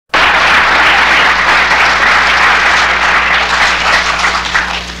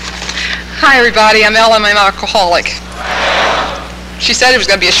Hi everybody, I'm Ellen, I'm an alcoholic. She said it was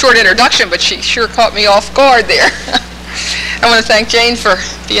going to be a short introduction, but she sure caught me off guard there. I want to thank Jane for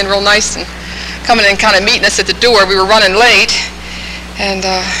being real nice and coming and kind of meeting us at the door. We were running late, and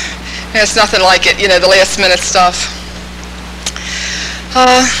it's nothing like it, you know, the last minute stuff.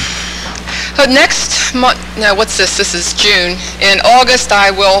 Next month, no, what's this? This is June. In August,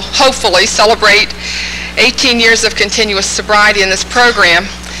 I will hopefully celebrate 18 years of continuous sobriety in this program.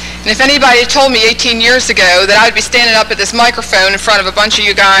 And if anybody had told me 18 years ago that I would be standing up at this microphone in front of a bunch of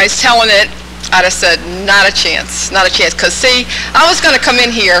you guys telling it, I'd have said, not a chance, not a chance. Because see, I was going to come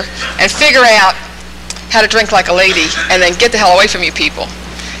in here and figure out how to drink like a lady and then get the hell away from you people.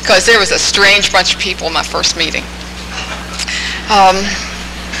 Because there was a strange bunch of people in my first meeting. And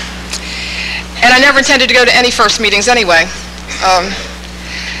I never intended to go to any first meetings anyway.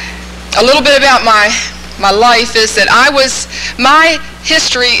 A little bit about my life is that my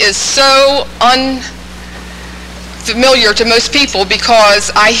history is so unfamiliar to most people because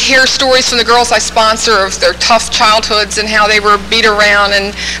I hear stories from the girls I sponsor of their tough childhoods and how they were beat around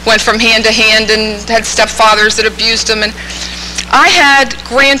and went from hand to hand and had stepfathers that abused them. And I had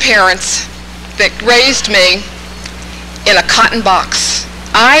grandparents that raised me in a cotton box.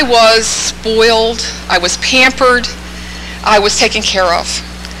 I was spoiled, I was pampered, I was taken care of.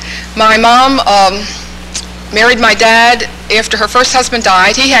 My mom married my dad after her first husband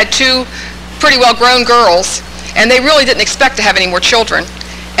died. He had two pretty well-grown girls, and they really didn't expect to have any more children.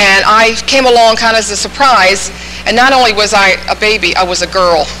 And I came along kind of as a surprise, and not only was I a baby, I was a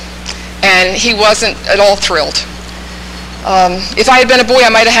girl. And he wasn't at all thrilled. If I had been a boy, I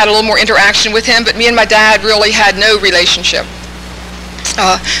might have had a little more interaction with him, but me and my dad really had no relationship.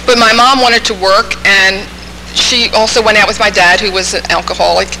 But my mom wanted to work, and she also went out with my dad, who was an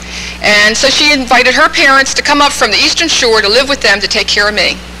alcoholic. And so she invited her parents to come up from the Eastern Shore to live with them to take care of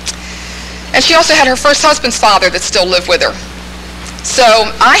me. And she also had her first husband's father that still lived with her. So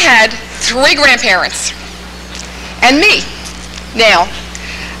I had 3 grandparents and me. Now,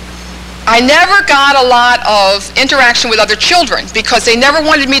 I never got a lot of interaction with other children because they never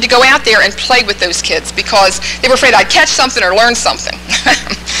wanted me to go out there and play with those kids because they were afraid I'd catch something or learn something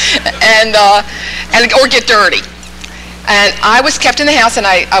or get dirty. And I was kept in the house, and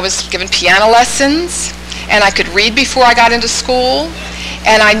I was given piano lessons, and I could read before I got into school,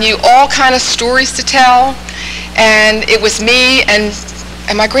 and I knew all kind of stories to tell, and it was me and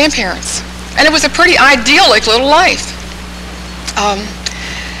my grandparents. And it was a pretty idyllic little life.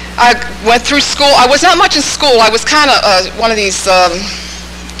 I went through school. I was not much in school. I was kind of one of these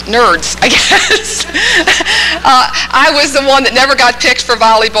nerds, I guess. I was the one that never got picked for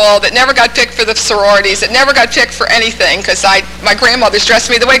volleyball, that never got picked for the sororities, that never got picked for anything because my grandmothers dressed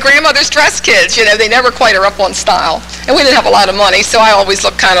me the way grandmothers dress kids. You know, they never quite are up on style. And we didn't have a lot of money, so I always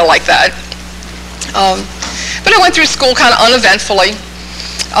looked kind of like that. But I went through school kind of uneventfully.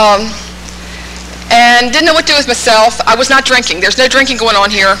 And didn't know what to do with myself. I was not drinking. There's no drinking going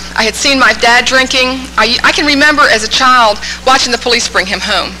on here. I had seen my dad drinking. I can remember as a child watching the police bring him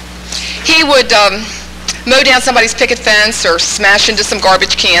home. He would mow down somebody's picket fence or smash into some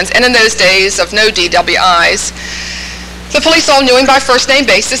garbage cans. And in those days of no DWIs, the police all knew him by first name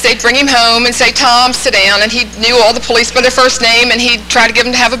basis. They'd bring him home and say, "Tom, sit down." And he knew all the police by their first name, and he'd try to give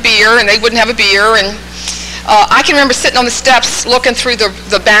them to have a beer, and they wouldn't have a beer. And I can remember sitting on the steps looking through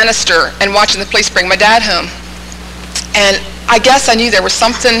the banister and watching the police bring my dad home. And I guess I knew there was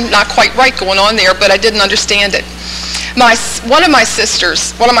something not quite right going on there, but I didn't understand it. One of my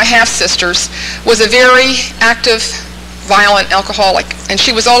half-sisters, was a very active, violent alcoholic, and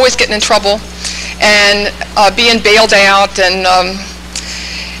she was always getting in trouble and being bailed out, and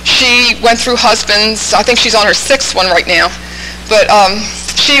she went through husbands. I think she's on her 6th one right now. But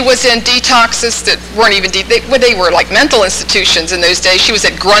she was in detoxes that weren't even they were like mental institutions in those days. She was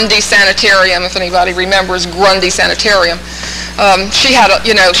at Grundy Sanitarium, if anybody remembers Grundy Sanitarium. She had,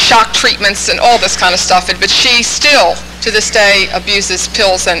 shock treatments and all this kind of stuff, but she still, to this day, abuses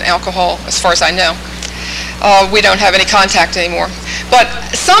pills and alcohol, as far as I know. We don't have any contact anymore. But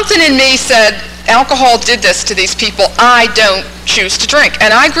something in me said, alcohol did this to these people. I don't choose to drink.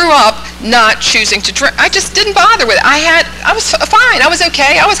 And I grew up not choosing to drink. I just didn't bother with it. I was fine. I was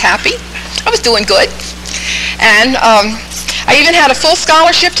okay. I was happy. I was doing good. And I even had a full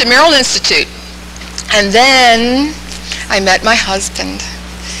scholarship to Maryland Institute. And then I met my husband.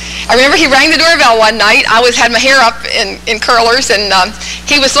 I remember he rang the doorbell one night. I had my hair up in curlers, and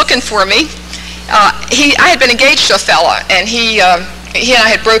he was looking for me. I had been engaged to a fella, and he and I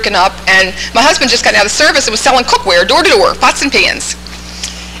had broken up, and my husband just got out of service and was selling cookware door to door, pots and pans.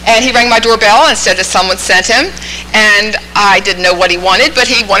 And he rang my doorbell and said that someone sent him, And I didn't know what he wanted, but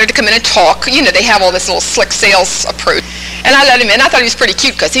he wanted to come in and talk. You know, they have all this little slick sales approach. And I let him in. I thought he was pretty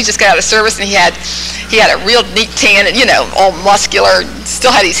cute because he just got out of service, and he had a real neat tan and, you know, all muscular,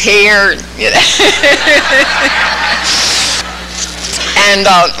 still had his hair, you know. And,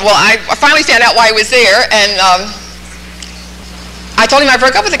 well, I finally found out why he was there, and I told him I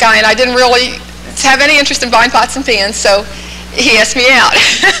broke up with the guy, and I didn't really have any interest in buying pots and pans, so he asked me out.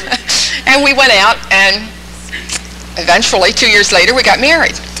 And we went out, and eventually, 2 years later, we got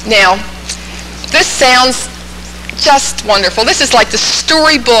married. Now, this sounds just wonderful. This is like the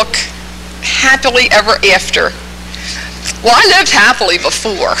storybook happily ever after. Well, I lived happily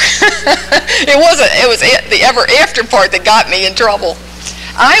before. It was the ever after part that got me in trouble.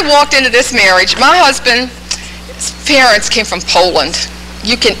 I walked into this marriage. My husband's parents came from Poland.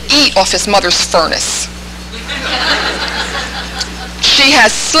 You can eat off his mother's furnace. She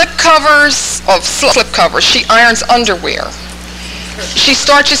has slip covers. She irons underwear. She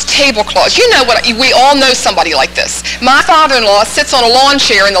starches tablecloths. You know what? We all know somebody like this. My father-in-law sits on a lawn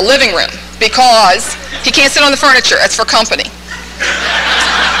chair in the living room because he can't sit on the furniture. It's for company.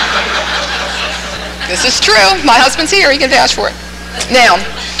 This is true. My husband's here. He can vouch for it. Now,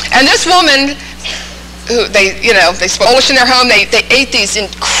 and this woman, who they spoke Polish in their home. They ate these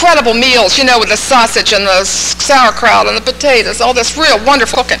incredible meals, you know, with the sausage and the sauerkraut and the potatoes, all this real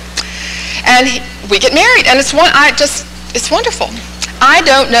wonderful cooking. And we get married, and it's wonderful. I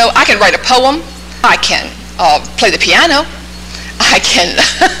don't know. I can write a poem. I can play the piano. I can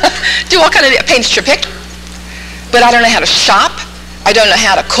do all kind of paint your picture. But I don't know how to shop. I don't know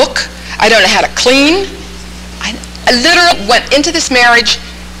how to cook. I don't know how to clean. I literally went into this marriage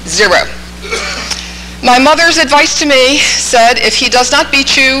zero. My mother's advice to me said, if he does not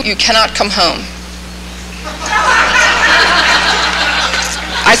beat you, you cannot come home.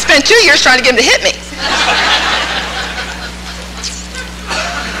 I spent 2 years trying to get him to hit me.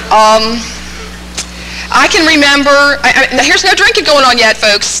 I can remember, now here's no drinking going on yet,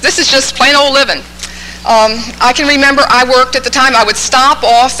 folks. This is just plain old living. I can remember I worked at the time. I would stop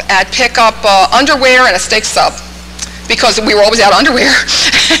off and pick up underwear and a steak sub because we were always out of underwear.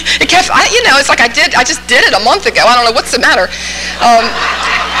 It's like I just did it a month ago. I don't know what's the matter.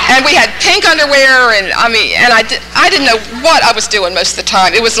 And we had pink underwear, and I didn't know what I was doing most of the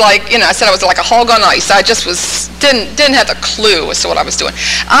time. It was like, I said I was like a hog on ice. I just didn't have a clue as to what I was doing.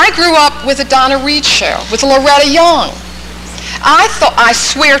 I grew up with a Donna Reed show with Loretta Young. I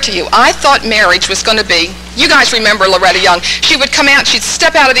swear to you, I thought marriage was going to be, you guys remember Loretta Young. She would come out, she'd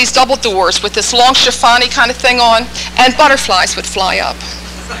step out of these double doors with this long chiffon-y kind of thing on, and butterflies would fly up.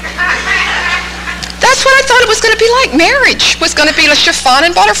 That's what I thought it was going to be like. Marriage was going to be like chiffon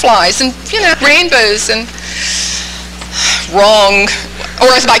and butterflies and, rainbows and wrong. Or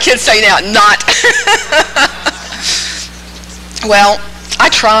as my kids say now, not. Well, I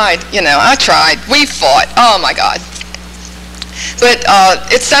tried, I tried. We fought. Oh, my God. But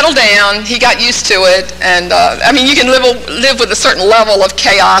it settled down. He got used to it. And, you can live with a certain level of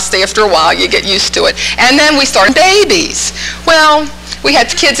chaos. After a while, you get used to it. And then we started babies. Well, we had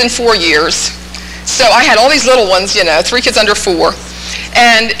kids in 4 years. So I had all these little ones, 3 kids under 4.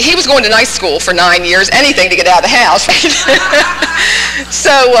 And he was going to night school for 9 years, anything to get out of the house.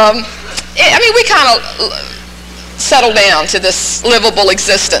 So, we kind of settled down to this livable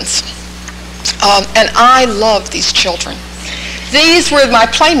existence. And I loved these children. These were my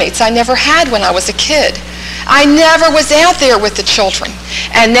playmates I never had when I was a kid. I never was out there with the children.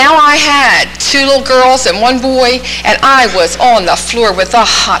 And now I had 2 little girls and 1 boy, and I was on the floor with the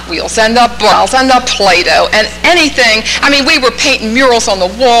Hot Wheels and the balls and the Play-Doh and anything. We were painting murals on the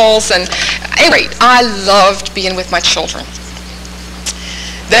walls, and I loved being with my children.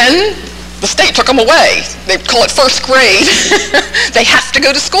 Then the state took them away. They call it first grade. They have to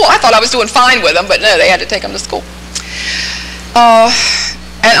go to school. I thought I was doing fine with them, but no, they had to take them to school.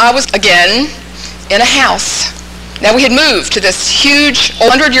 And I was, again, in a house. Now, we had moved to this huge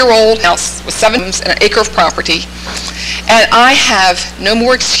 100-year-old house with 7 rooms and an acre of property, and I have no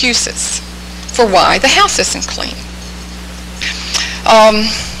more excuses for why the house isn't clean.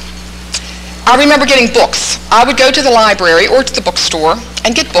 I remember getting books. I would go to the library or to the bookstore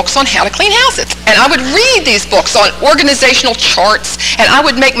and get books on how to clean houses. And I would read these books on organizational charts, and I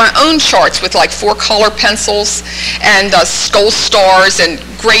would make my own charts with like 4-color pencils and skull stars and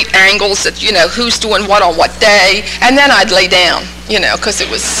great angles that, who's doing what on what day. And then I'd lay down, because it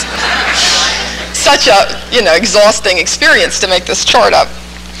was such a, exhausting experience to make this chart up.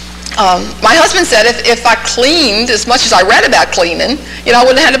 My husband said if I cleaned as much as I read about cleaning, I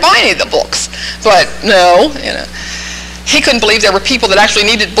wouldn't have had to buy any of the books. But no, he couldn't believe there were people that actually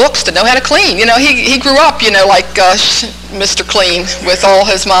needed books to know how to clean. You know, he grew up, you know, like Mr. Clean with all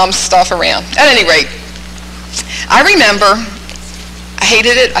his mom's stuff around. At any rate, I remember I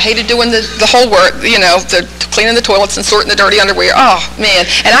hated it. I hated doing the whole work, you know, the cleaning the toilets and sorting the dirty underwear. Oh, man.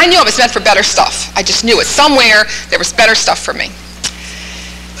 And I knew it was meant for better stuff. I just knew it. Somewhere there was better stuff for me.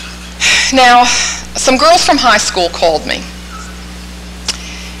 Now, some girls from high school called me.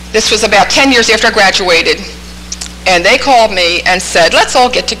 This was about 10 years after I graduated. And they called me and said, let's all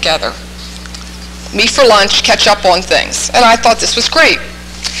get together. Meet for lunch, catch up on things. And I thought this was great.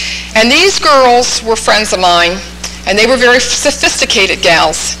 And these girls were friends of mine, and they were very sophisticated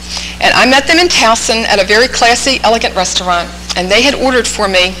gals. And I met them in Towson at a very classy, elegant restaurant. And they had ordered for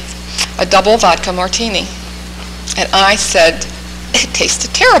me a double vodka martini. And I said, it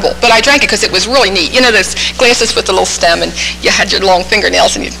tasted terrible. But I drank it because it was really neat. You know those glasses with the little stem, and you had your long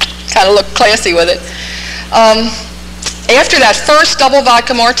fingernails, and you kind of looked classy with it. After that first double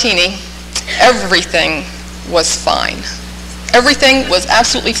vodka martini, everything was fine. Everything was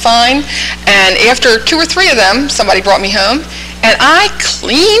absolutely fine. And after 2 or 3 of them, somebody brought me home, and I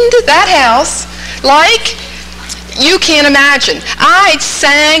cleaned that house like you can't imagine. I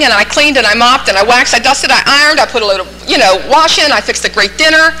sang and I cleaned and I mopped and I waxed, I dusted, I ironed, I put a little, you know, wash in, I fixed a great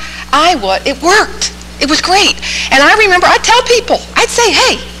dinner. It worked. It was great. And I remember I'd tell people, I'd say,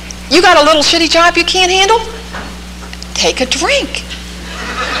 hey, you got a little shitty job you can't handle? Take a drink.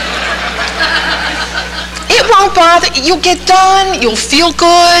 It won't bother. You'll get done. You'll feel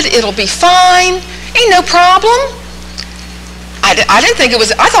good. It'll be fine. Ain't no problem. I didn't think it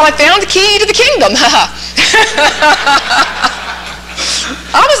was, I thought I found the key to the kingdom.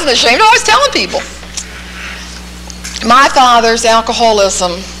 I wasn't ashamed. I was telling people. My father's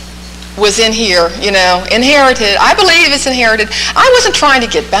alcoholism was in here, you know, inherited. I believe it's inherited. I wasn't trying to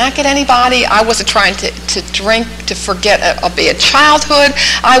get back at anybody. I wasn't trying to drink to forget a bad childhood.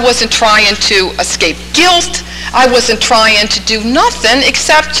 I wasn't trying to escape guilt. I wasn't trying to do nothing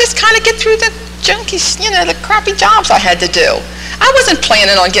except just kind of get through the junky, you know, the crappy jobs I had to do. I wasn't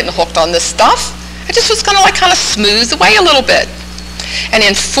planning on getting hooked on this stuff. I just was going to like kind of smooth away a little bit. And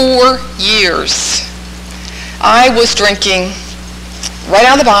in 4 years, I was drinking right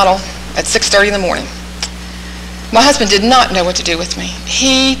out of the bottle at 6:30 in the morning. My husband did not know what to do with me.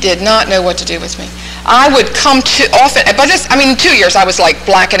 He did not know what to do with me. I would come to often, but this, I mean, in 2 years I was like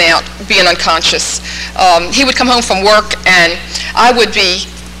blacking out, being unconscious. He would come home from work and I would be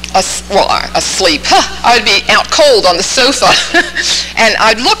asleep. I would be out cold on the sofa. And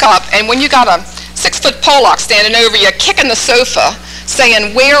I'd look up, and when you got a 6-foot Pollock standing over you, kicking the sofa,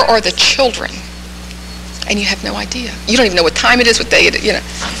 saying, where are the children? And you have no idea. You don't even know what time it is, what day it is, you know.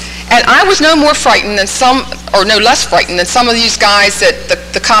 And I was no more frightened than some, or no less frightened than some of these guys that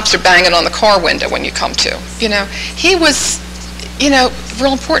the cops are banging on the car window when you come to. You know, he was, you know,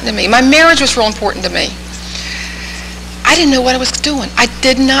 real important to me. My marriage was real important to me. I didn't know what I was doing. I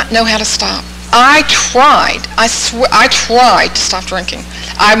did not know how to stop. I tried. I swear, I tried to stop drinking.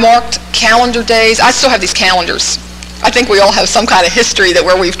 I marked calendar days. I still have these calendars. I think we all have some kind of history that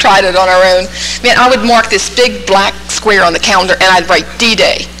where we've tried it on our own. Man, I would mark this big black square on the calendar, and I'd write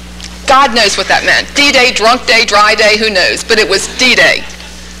D-Day. God knows what that meant. D-Day, drunk day, dry day, who knows? But it was D-Day.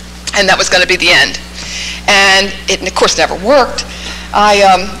 And that was going to be the end. And it, of course, never worked.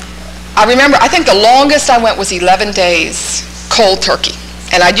 I remember, I think the longest I went was 11 days cold turkey.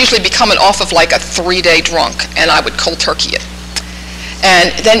 And I'd usually be coming off of like a 3-day drunk, and I would cold turkey it.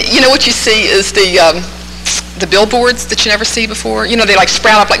 And then, you know what you see is the billboards that you never see before. You know, they like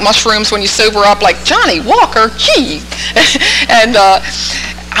sprout up like mushrooms when you sober up, like Johnny Walker, gee. And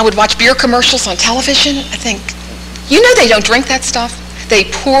I would watch beer commercials on television. I think, you know they don't drink that stuff. They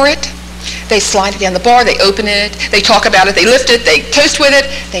pour it, they slide it down the bar, they open it, they talk about it, they lift it, they toast with it.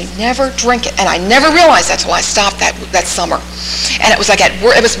 They never drink it. And I never realized that till I stopped that summer. And it was like it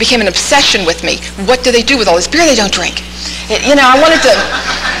became an obsession with me. What do they do with all this beer they don't drink? You know, I wanted to,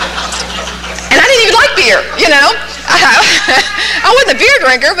 and I didn't even like beer, you know. I wasn't a beer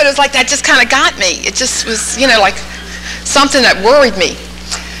drinker, but it was like that just kind of got me. It just was, you know, like something that worried me.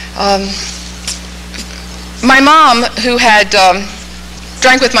 My mom, who had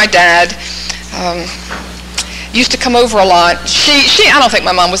drank with my dad, used to come over a lot. I don't think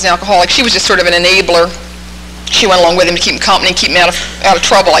my mom was an alcoholic. She was just sort of an enabler. She went along with him to keep him company, keep him out of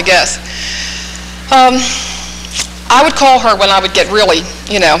trouble, I guess. I would call her when I would get really,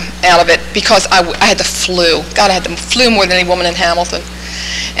 you know, out of it because I had the flu. God, I had the flu more than any woman in Hamilton.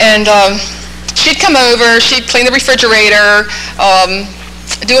 And she'd come over, she'd clean the refrigerator,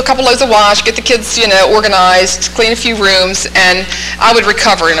 do a couple loads of wash, get the kids, you know, organized, clean a few rooms, and I would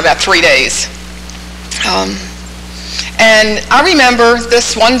recover in about 3 days. And I remember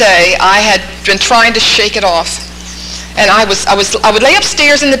this one day, I had been trying to shake it off. And I would lay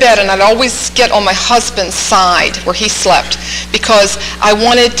upstairs in the bed, and I'd always get on my husband's side where he slept, because I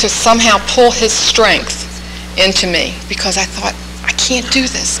wanted to somehow pull his strength into me, because I thought, I can't do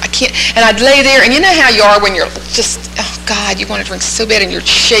this. I can't. And I'd lay there, and you know how you are when you're just, oh God, you want to drink so bad, and you're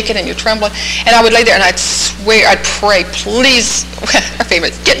shaking and you're trembling. And I would lay there, and I'd swear, I'd pray, please, our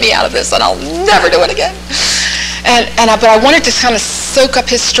favorite, get me out of this, and I'll never do it again. But I wanted to kind of soak up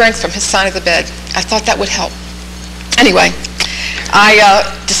his strength from his side of the bed. I thought that would help. Anyway, I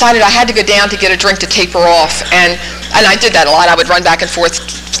decided I had to go down to get a drink to taper off, and I did that a lot. I would run back and forth.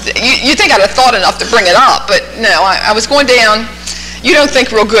 You think I'd have thought enough to bring it up, but no, I was going down. You don't think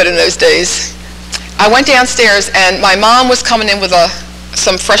real good in those days. I went downstairs, and my mom was coming in with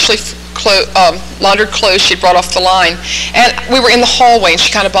some freshly laundered clothes she'd brought off the line, and we were in the hallway, and she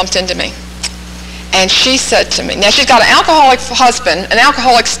kind of bumped into me. And she said to me, now she's got an alcoholic husband, an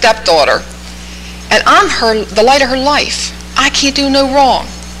alcoholic stepdaughter, and I'm the light of her life. I can't do no wrong.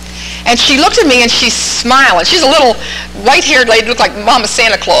 And she looked at me, and she's smiling. She's a little white-haired lady, looked like Mama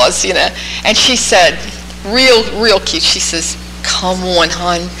Santa Claus, you know. And she said, real cute, she says, come on,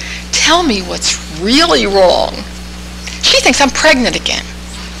 hon, tell me what's really wrong. She thinks I'm pregnant again.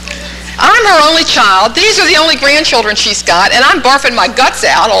 I'm her only child. These are the only grandchildren she's got, and I'm barfing my guts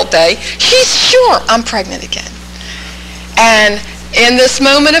out all day. She's sure I'm pregnant again. And in this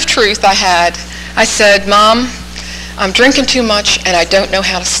moment of truth I said, Mom, I'm drinking too much, and I don't know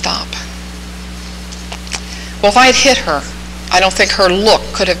how to stop. Well, if I had hit her, I don't think her look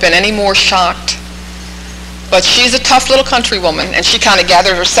could have been any more shocked. But she's a tough little country woman, and she kind of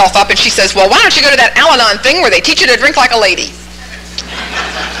gathered herself up, and she says, well, why don't you go to that Al-Anon thing where they teach you to drink like a lady?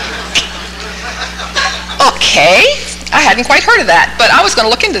 Okay, I hadn't quite heard of that, but I was going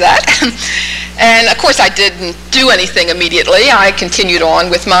to look into that. And of course I didn't do anything immediately. I continued on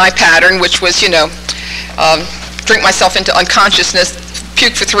with my pattern, which was, drink myself into unconsciousness,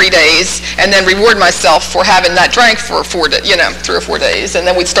 puke for 3 days, and then reward myself for having that drink for 3 or 4 days, and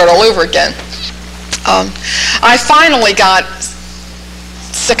then we'd start all over again. I finally got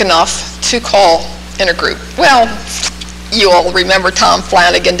sick enough to call Intergroup. Well, you all remember Tom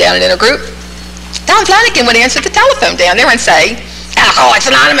Flanagan down at Intergroup. Tom Flanagan would answer the telephone down there and say, Alcoholics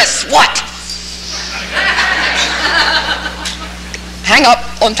Anonymous, what? Hang up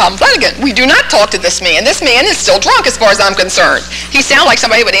on Tom Flanagan. We do not talk to this man. This man is still drunk as far as I'm concerned. He sounded like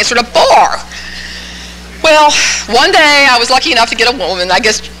somebody who would answer at a bar. Well, one day I was lucky enough to get a woman. I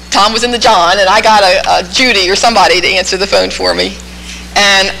guess Tom was in the John, and I got a Judy or somebody to answer the phone for me.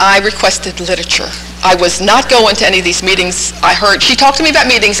 And I requested literature. I was not going to any of these meetings. I heard, she talked to me about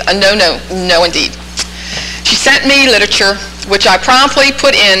meetings. No indeed. She sent me literature, which I promptly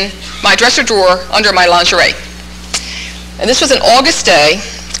put in my dresser drawer under my lingerie. And this was an August day,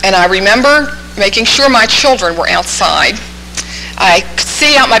 and I remember making sure my children were outside. I could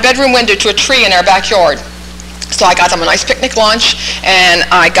see out my bedroom window to a tree in our backyard. So I got them a nice picnic lunch, and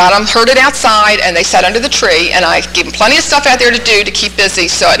I got them herded outside, and they sat under the tree, and I gave them plenty of stuff out there to do to keep busy,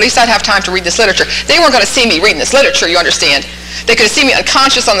 so at least I'd have time to read this literature. They weren't going to see me reading this literature, you understand. They could have seen me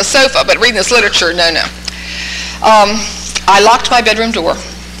unconscious on the sofa, but reading this literature, no. I locked my bedroom door.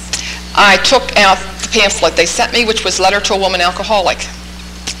 I took out the pamphlet they sent me, which was Letter to a Woman Alcoholic.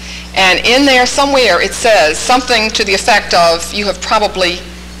 And in there somewhere it says something to the effect of, you have probably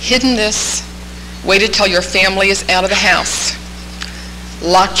hidden this, waited till your family is out of the house,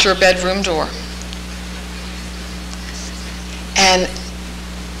 locked your bedroom door. And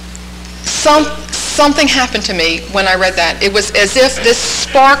something happened to me when I read that. It was as if this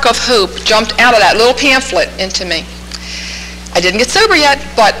spark of hope jumped out of that little pamphlet into me. I didn't get sober yet,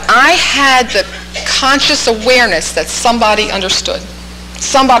 but I had the conscious awareness that somebody understood.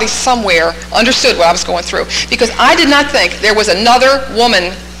 Somebody somewhere understood what I was going through. Because I did not think there was another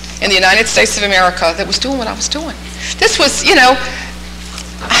woman in the United States of America that was doing what I was doing. This was, I'm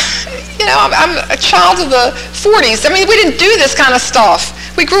a child of the 40s. I mean, we didn't do this kind of stuff.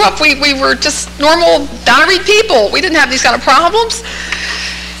 We grew up, we were just normal, down-to-read people. We didn't have these kind of problems.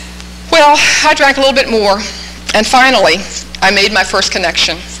 Well, I drank a little bit more, and finally, I made my first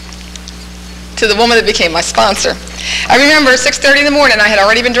connection to the woman that became my sponsor. I remember 6:30 in the morning, I had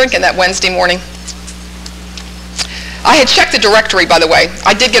already been drinking that Wednesday morning. I had checked the directory, by the way.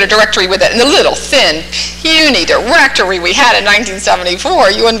 I did get a directory with it, and the little thin, puny directory we had in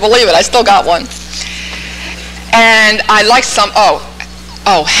 1974. You wouldn't believe it. I still got one. And I liked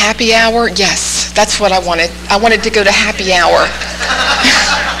happy hour? Yes, that's what I wanted. I wanted to go to happy hour.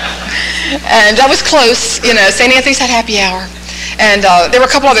 And I was close. St. Anthony's had happy hour. And there were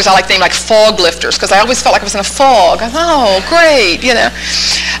a couple others I liked named like fog lifters, because I always felt like I was in a fog. Oh, great, you know.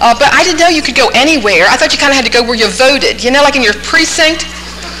 But I didn't know you could go anywhere. I thought you kind of had to go where you voted, you know, like in your precinct.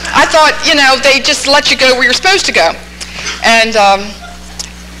 I thought, you know, they just let you go where you're supposed to go. And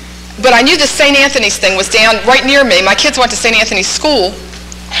but I knew the St. Anthony's thing was down right near me. My kids went to St. Anthony's school,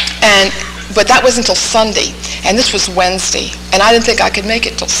 but that was until Sunday, and this was Wednesday, and I didn't think I could make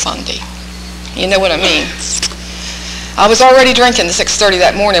it till Sunday. You know what I mean? I was already drinking at 6:30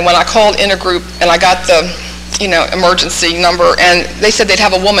 that morning when I called Intergroup, and I got the, you know, emergency number, and they said they'd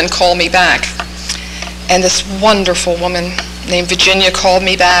have a woman call me back. And this wonderful woman named Virginia called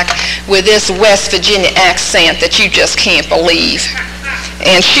me back with this West Virginia accent that you just can't believe.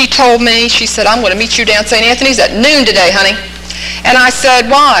 And she told me, she said, I'm going to meet you down St. Anthony's at noon today, honey. And I said,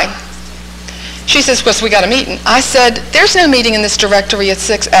 why? She says, because we got a meeting. I said, there's no meeting in this directory at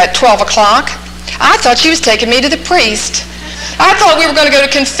 12 o'clock. I thought she was taking me to the priest. I thought we were going to go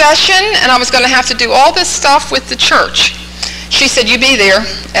to confession, and I was going to have to do all this stuff with the church. She said, you be there,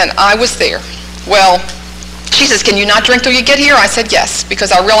 and I was there. Well, she says, can you not drink till you get here? I said, yes,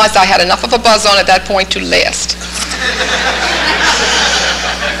 because I realized I had enough of a buzz on at that point to last.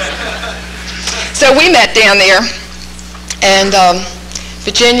 So we met down there, and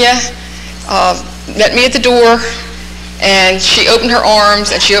Virginia met me at the door, and she opened her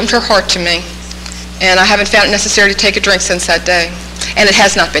arms, and she opened her heart to me. And I haven't found it necessary to take a drink since that day. And it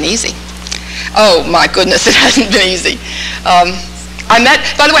has not been easy. Oh, my goodness, it hasn't been easy.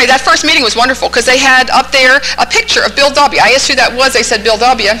 By the way, that first meeting was wonderful, because they had up there a picture of Bill W. I asked who that was. They said Bill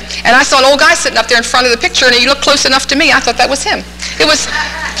W. And I saw an old guy sitting up there in front of the picture, and he looked close enough to me. I thought that was him. It was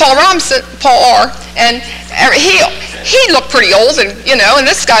Paul R. And he looked pretty old, and you know, and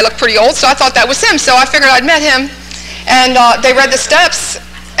this guy looked pretty old, so I thought that was him. So I figured I'd met him. And they read the steps,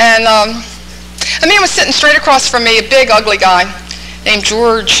 and a man was sitting straight across from me, a big, ugly guy named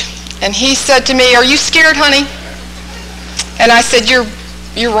George. And he said to me, are you scared, honey? And I said, you're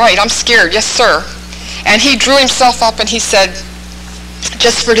right, I'm scared, yes, sir. And he drew himself up and he said,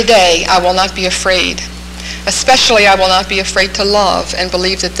 just for today, I will not be afraid. Especially, I will not be afraid to love and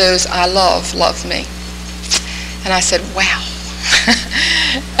believe that those I love me. And I said, wow.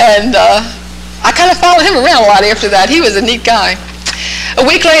 And I kind of followed him around a lot after that. He was a neat guy. A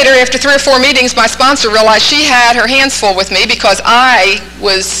week later, after 3 or 4 meetings, my sponsor realized she had her hands full with me because I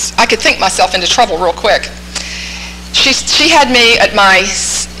could think myself into trouble real quick. She had me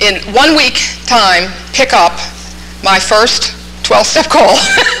in 1 week time pick up my first 12-step call.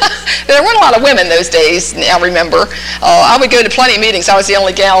 There weren't a lot of women those days, I remember. I would go to plenty of meetings. I was the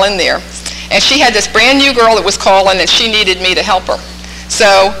only gal in there. And she had this brand new girl that was calling, and she needed me to help her.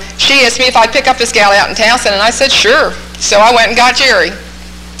 So she asked me if I'd pick up this gal out in Towson, and I said, sure. So I went and got Jerry.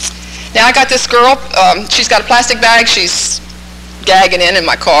 Now I got this girl, she's got a plastic bag she's gagging in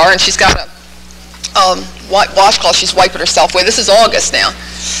my car, and she's got a washcloth she's wiping herself with. This is August now.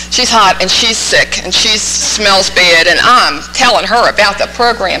 She's hot, and she's sick, and she smells bad, and I'm telling her about the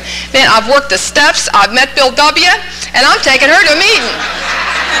program. Man, I've worked the steps, I've met Bill W., and I'm taking her to a meeting.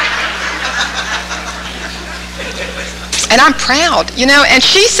 And I'm proud, you know, and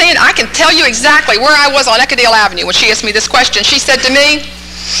she's saying, I can tell you exactly where I was on Eckerdale Avenue when she asked me this question. She said to me,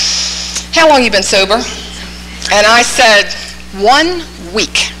 how long you been sober? And I said, 1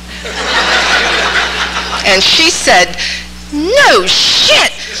 week. And she said, no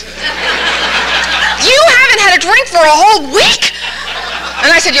shit. You haven't had a drink for a whole week?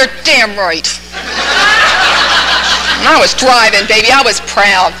 And I said, you're damn right. And I was driving, baby. I was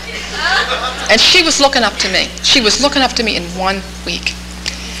proud. And she was looking up to me. She was looking up to me in 1 week.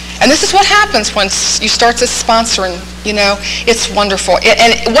 And this is what happens once you start to sponsoring, you know. It's wonderful.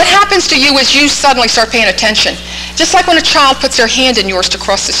 And what happens to you is you suddenly start paying attention. Just like when a child puts their hand in yours to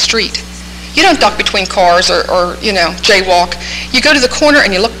cross the street. You don't duck between cars or you know, jaywalk. You go to the corner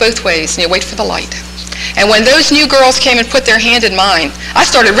and you look both ways and you wait for the light. And when those new girls came and put their hand in mine, I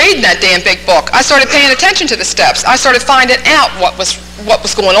started reading that damn big book. I started paying attention to the steps. I started finding out what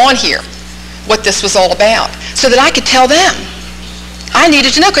was going on here, what this was all about, so that I could tell them. I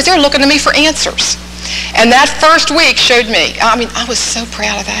needed to know because they were looking to me for answers. And that first week showed me. I mean, I was so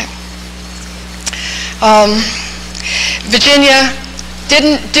proud of that. Virginia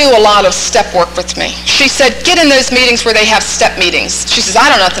didn't do a lot of step work with me. She said, get in those meetings where they have step meetings. She says, I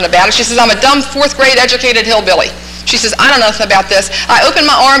don't know nothing about it. She says, I'm a dumb 4th grade educated hillbilly. She says, I don't know nothing about this. I open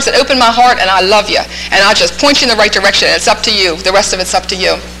my arms and open my heart and I love you. And I'll just point you in the right direction and it's up to you. The rest of it's up to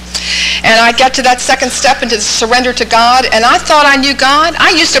you. And I got to that second step into the surrender to God, and I thought I knew God. I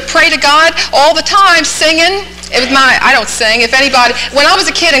used to pray to God all the time singing, It was I don't sing. If anybody, when I was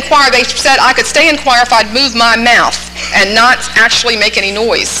a kid in choir, they said I could stay in choir if I'd move my mouth and not actually make any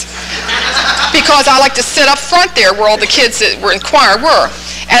noise. Because I like to sit up front there where all the kids that were in choir were.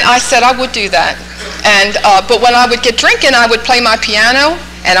 And I said I would do that. And but when I would get drinking, I would play my piano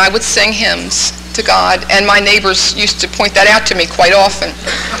and I would sing hymns to God. And my neighbors used to point that out to me quite often.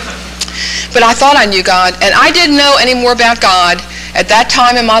 But I thought I knew God, and I didn't know any more about God at that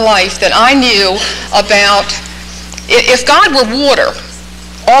time in my life than I knew about, if God were water,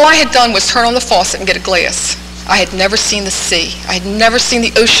 all I had done was turn on the faucet and get a glass. I had never seen the sea. I had never seen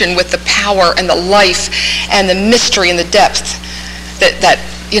the ocean with the power and the life and the mystery and the depth that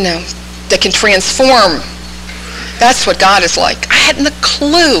can transform. That's what God is like. I hadn't a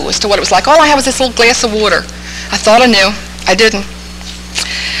clue as to what it was like. All I had was this little glass of water. I thought I knew. I didn't.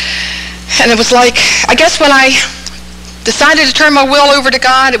 And it was like, I guess when I decided to turn my will over to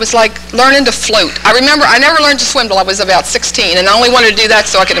God, it was like learning to float. I remember I never learned to swim till I was about 16, and I only wanted to do that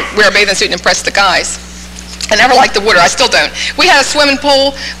so I could wear a bathing suit and impress the guys. I never liked the water. I still don't. We had a swimming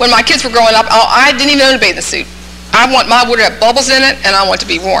pool when my kids were growing up. I didn't even own a bathing suit. I want my water to have bubbles in it, and I want it to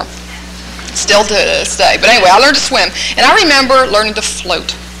be warm. Still to this day. But anyway, I learned to swim, and I remember learning to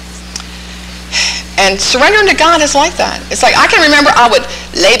float. And surrendering to God is like that. It's like I can remember I would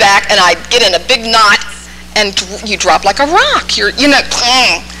lay back and I'd get in a big knot and you drop like a rock. You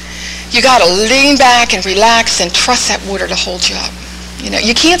got to lean back and relax and trust that water to hold you up.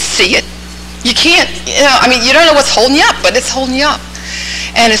 You can't see it. You can't, you don't know what's holding you up, but it's holding you up.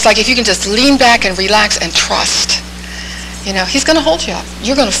 And it's like if you can just lean back and relax and trust, he's going to hold you up.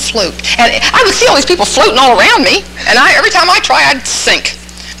 You're going to float. And I would see all these people floating all around me, and every time I try, I'd sink.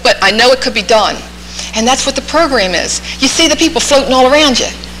 But I know it could be done. And that's what the program is. You see the people floating all around you.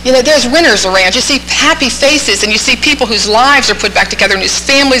 There's winners around. You see happy faces, and you see people whose lives are put back together and whose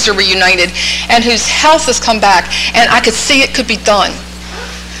families are reunited and whose health has come back. And I could see it could be done.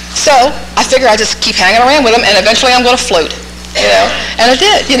 So I figured I'd just keep hanging around with them, and eventually I'm going to float. And I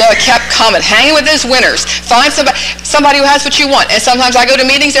did. It kept coming, hanging with those winners. Find somebody who has what you want. And sometimes I go to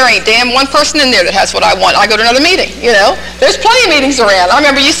meetings, there ain't damn one person in there that has what I want. I go to another meeting, There's plenty of meetings around. I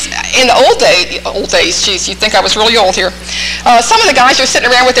remember in the old days, geez, you'd think I was really old here. Some of the guys are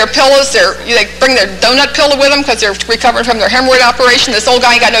sitting around with their pillows. They bring their donut pillow with them because they're recovering from their hemorrhoid operation. This old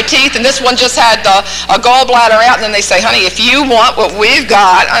guy ain't got no teeth, and this one just had a gallbladder out, and then they say, honey, if you want what we've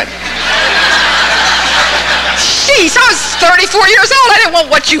got... Jeez, I was 34 years old. I didn't want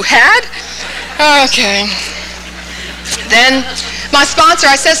what you had. Okay. Then my sponsor,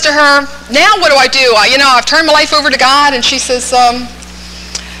 I says to her, now what do I do? I've turned my life over to God, and she says, and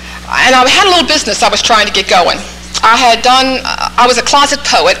I had a little business I was trying to get going. I was a closet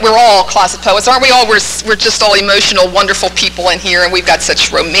poet. We're all closet poets, aren't we all? We're just all emotional, wonderful people in here, and we've got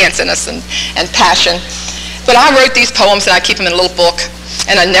such romance in us and passion. But I wrote these poems, and I keep them in a little book,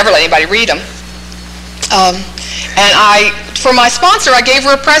 and I never let anybody read them. And for my sponsor, I gave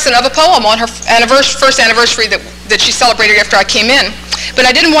her a present of a poem on her first anniversary that she celebrated after I came in. But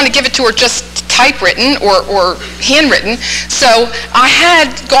I didn't want to give it to her just typewritten or handwritten. So I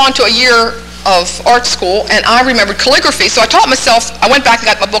had gone to a year of art school, and I remembered calligraphy. So I taught myself, I went back and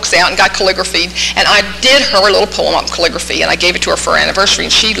got my books out and got calligraphy, and I did her a little poem on calligraphy, and I gave it to her for her anniversary,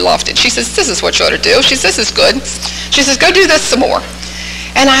 and she loved it. She says, this is what you ought to do. She says, this is good. She says, go do this some more.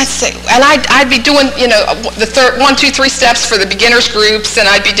 And I'd be doing, the 1, 2, 3 steps for the beginners groups, and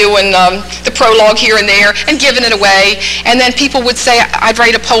I'd be doing the prologue here and there and giving it away. And then people would say, I'd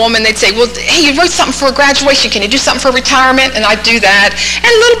write a poem, and they'd say, well, hey, you wrote something for a graduation. Can you do something for retirement? And I'd do that.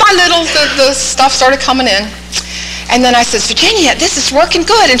 And little by little, the stuff started coming in. And then I says, Virginia, this is working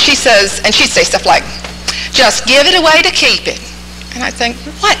good. And she'd say stuff like, just give it away to keep it. And I think,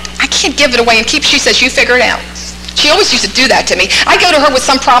 what? I can't give it away and keep it. She says, you figure it out. She always used to do that to me. I'd go to her with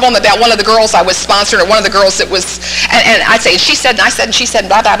some problem about one of the girls I was sponsoring, or one of the girls that was, and I'd say, and she said, and I said, and she said,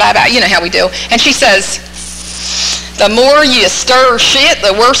 blah, blah, blah, blah, you know how we do. And she says, the more you stir shit,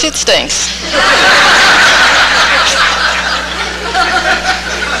 the worse it stinks.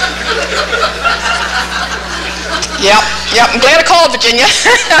 Yep, I'm glad I called, Virginia.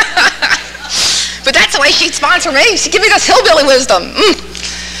 But that's the way she'd sponsor me. She'd give me this hillbilly wisdom.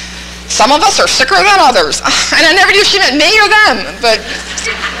 Some of us are sicker than others. And I never knew if she meant me or them. But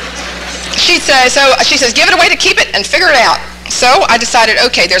she says, give it away to keep it and figure it out. So I decided,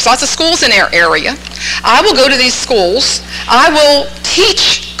 okay, there's lots of schools in our area. I will go to these schools. I will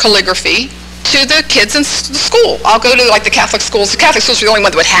teach calligraphy to the kids in the school. I'll go to like the Catholic schools. The Catholic schools were the only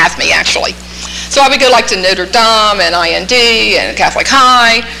one that would have me, actually. So I would go like to Notre Dame and IND and Catholic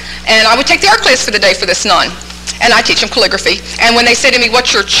High. And I would take the art class for the day for this nun. And I teach them calligraphy. And when they say to me, what's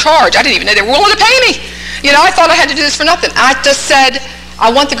your charge? I didn't even know they were willing to pay me. You know, I thought I had to do this for nothing. I just said,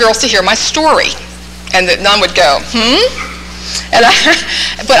 I want the girls to hear my story. And that none would go, And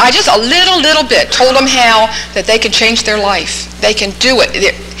but I just a little bit told them how that they can change their life. They can do it.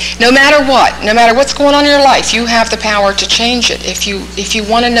 No matter what's going on in your life, you have the power to change it. If you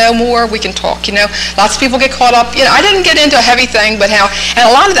want to know more, we can talk. You know, lots of people get caught up. You know, I didn't get into a heavy thing, but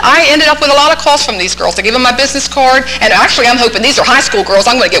I ended up with a lot of calls from these girls. I gave them my business card, and actually I'm hoping these are high school girls.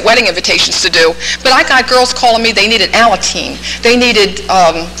 I'm going to get wedding invitations to do. But I got girls calling me. They needed Alateen. They needed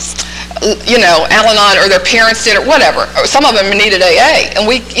you know, Al-Anon, or their parents did, or whatever. Some of them needed AA. And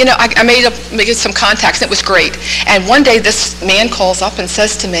I made some contacts, and it was great. And one day this man calls up and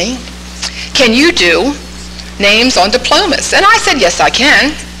says to me, can you do names on diplomas? And I said, yes, I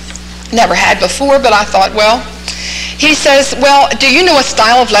can. Never had before, but I thought, well. He says, well, do you know a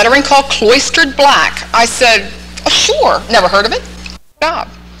style of lettering called cloistered black? I said, oh, sure. Never heard of it. Job.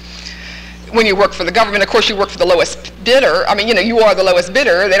 When you work for the government, of course, you work for the lowest bidder. I mean, you know, you are the lowest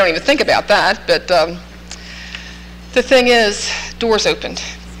bidder. They don't even think about that. But the thing is, doors opened.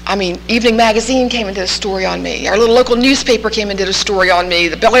 I mean, Evening Magazine came and did a story on me. Our little local newspaper came and did a story on me.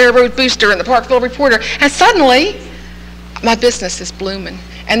 The Bel Air Road Booster and the Parkville Reporter. And suddenly, my business is blooming.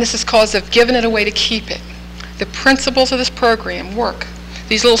 And this is because of giving it away to keep it. The principles of this program work.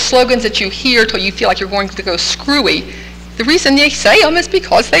 These little slogans that you hear till you feel like you're going to go screwy, the reason they say them is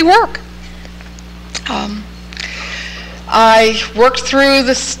because they work. I worked through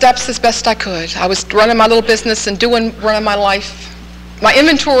the steps as best I could. I was running my little business and running my life. My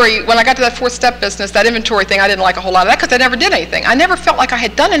inventory, when I got to that fourth step business, that inventory thing, I didn't like a whole lot of that because I never did anything. I never felt like I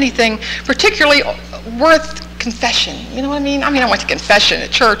had done anything particularly worth confession. You know what I mean? I went to confession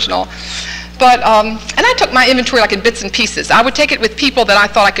at church and all. But, and I took my inventory like in bits and pieces. I would take it with people that I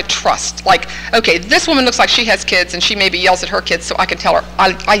thought I could trust. Like, okay, this woman looks like she has kids and she maybe yells at her kids, so I can tell her,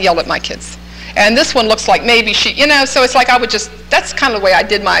 I yell at my kids. And this one looks like maybe she, you know, so it's like I would just, that's kind of the way I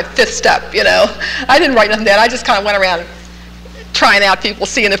did my fifth step, you know. I didn't write nothing down. I just kind of went around trying out people,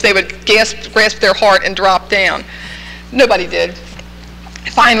 seeing if they would grasp their heart and drop down. Nobody did.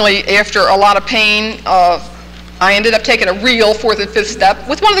 Finally, after a lot of pain, I ended up taking a real fourth and fifth step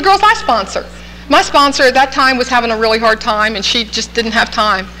with one of the girls I sponsor. My sponsor at that time was having a really hard time, and she just didn't have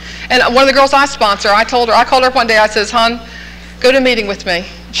time. And one of the girls I sponsor, I called her up one day, I says, hon, go to a meeting with me.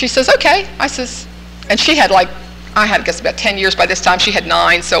 She says, okay. I says, and she had like, I had, I guess, about 10 years by this time. She had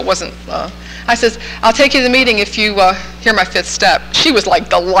 9, so it wasn't, I says, I'll take you to the meeting if you hear my fifth step. She was like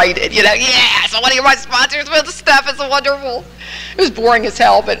delighted, you know, yeah, so one of my sponsors with the step is wonderful. It was boring as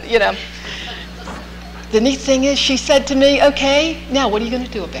hell, but, you know. The neat thing is, she said to me, okay, now what are you going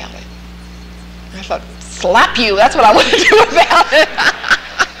to do about it? I thought, slap you, that's what I want to do about it.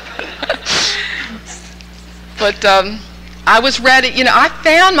 But I was ready, you know, I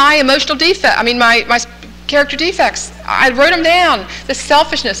found my emotional defect, my character defects. I wrote them down. The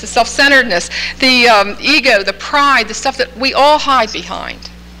selfishness, the self-centeredness, the ego, the pride, the stuff that we all hide behind.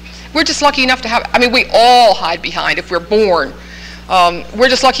 We're just lucky enough to have, we all hide behind if we're born. We're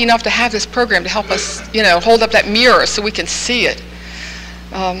just lucky enough to have this program to help us, you know, hold up that mirror so we can see it.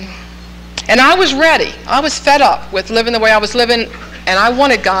 And I was ready. I was fed up with living the way I was living, and I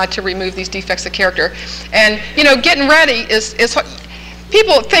wanted God to remove these defects of character. And, you know, getting ready is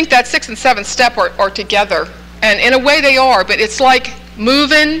people think that 6th and 7th step are together, and in a way they are, but it's like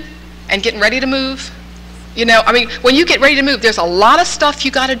moving and getting ready to move. You know, when you get ready to move, there's a lot of stuff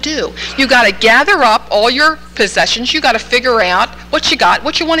you got to do. You got to gather up all your possessions. You got to figure out what you got,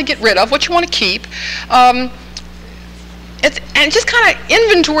 what you want to get rid of, what you want to keep, and just kind of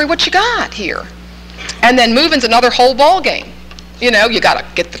inventory what you got here. And then moving's another whole ball game. You know, you got to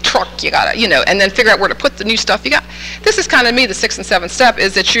get the truck, you got to, you know, and then figure out where to put the new stuff you got. This is kind of me, the 6th and 7th step,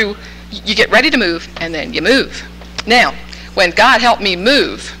 is that you get ready to move, and then you move. Now, when God helped me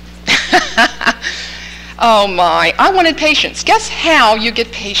move, oh my, I wanted patience. Guess how you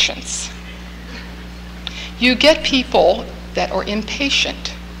get patience? You get people that are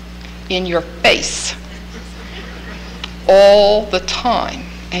impatient in your face all the time,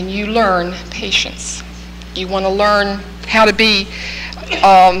 and you learn patience. You want to learn how to be,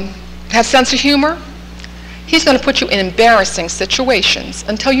 have sense of humor. He's going to put you in embarrassing situations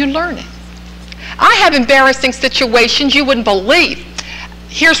until you learn it. I have embarrassing situations you wouldn't believe.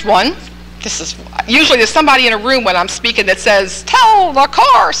 Here's one. Usually there's somebody in a room when I'm speaking that says, tell the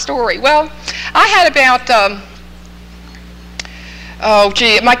car story. Well, I had about,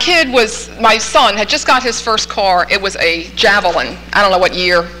 my son had just got his first car. It was a Javelin. I don't know what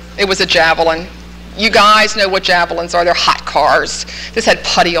year. It was a Javelin. You guys know what Javelins are. They're hot cars. This had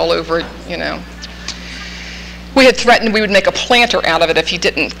putty all over it, you know. We had threatened we would make a planter out of it if he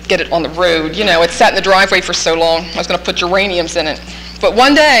didn't get it on the road. You know, it sat in the driveway for so long. I was going to put geraniums in it. But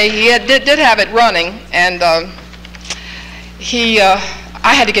one day, he did have it running, and I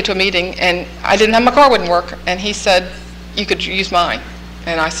had to get to a meeting, and I didn't have, my car wouldn't work, and he said, you could use mine.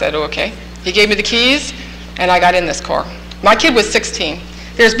 And I said, oh, okay. He gave me the keys, and I got in this car. My kid was 16.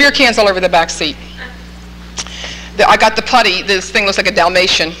 There's beer cans all over the back seat. I got the putty. This thing looks like a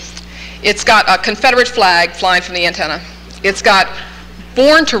Dalmatian. It's got a Confederate flag flying from the antenna. It's got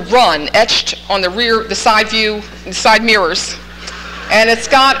 "Born to Run" etched on the rear, the side view, the side mirrors. And it's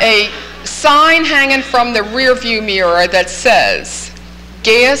got a sign hanging from the rear view mirror that says,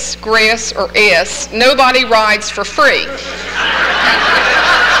 "Gas, grass, or ass, nobody rides for free."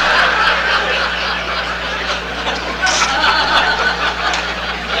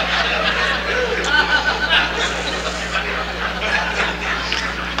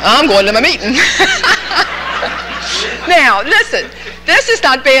 I'm going to my meeting. Now, listen, this is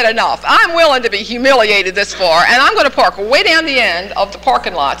not bad enough. I'm willing to be humiliated this far, and I'm going to park way down the end of the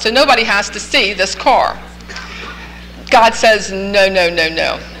parking lot so nobody has to see this car. God says, no, no, no,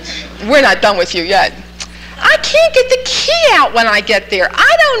 no. We're not done with you yet. I can't get the key out when I get there.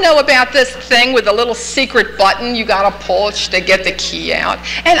 I don't know about this thing with a little secret button you got to push to get the key out.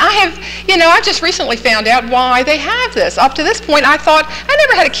 And I just recently found out why they have this. Up to this point, I thought, I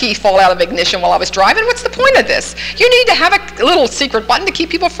never had a key fall out of ignition while I was driving. What's the point of this? You need to have a little secret button to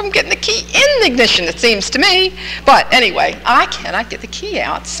keep people from getting the key in the ignition, it seems to me. But anyway, I cannot get the key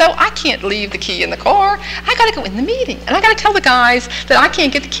out, so I can't leave the key in the car. I got to go in the meeting, and I got to tell the guys that I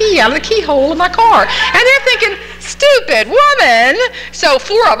can't get the key out of the keyhole of my car. And they're thinking, stupid woman. So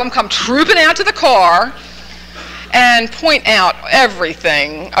 4 of them come trooping out to the car and point out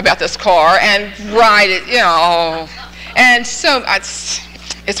everything about this car and ride it, And so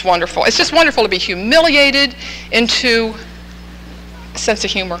it's wonderful. It's just wonderful to be humiliated into a sense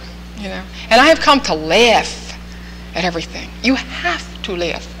of humor, And I have come to laugh at everything. You have to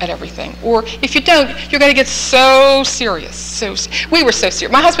laugh at everything. Or if you don't, you're going to get so serious. We were so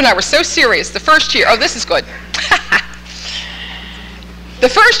serious. My husband and I were so serious the first year. Oh, this is good. The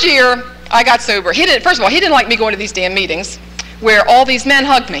first year I got sober, first of all, he didn't like me going to these damn meetings where all these men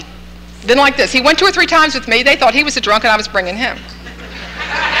hugged me. Didn't like this. He went 2 or 3 times with me. They thought he was a drunk and I was bringing him.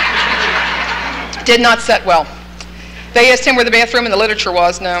 Did not set well. They asked him where the bathroom and the literature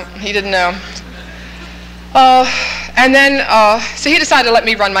was. No, he didn't know. And then, so he decided to let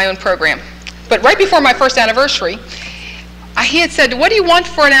me run my own program. But right before my first anniversary, he had said, what do you want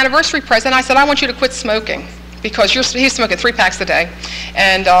for an anniversary present? I said, I want you to quit smoking, because he's smoking 3 packs a day.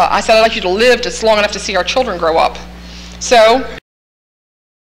 And I said, I'd like you to live just long enough to see our children grow up. So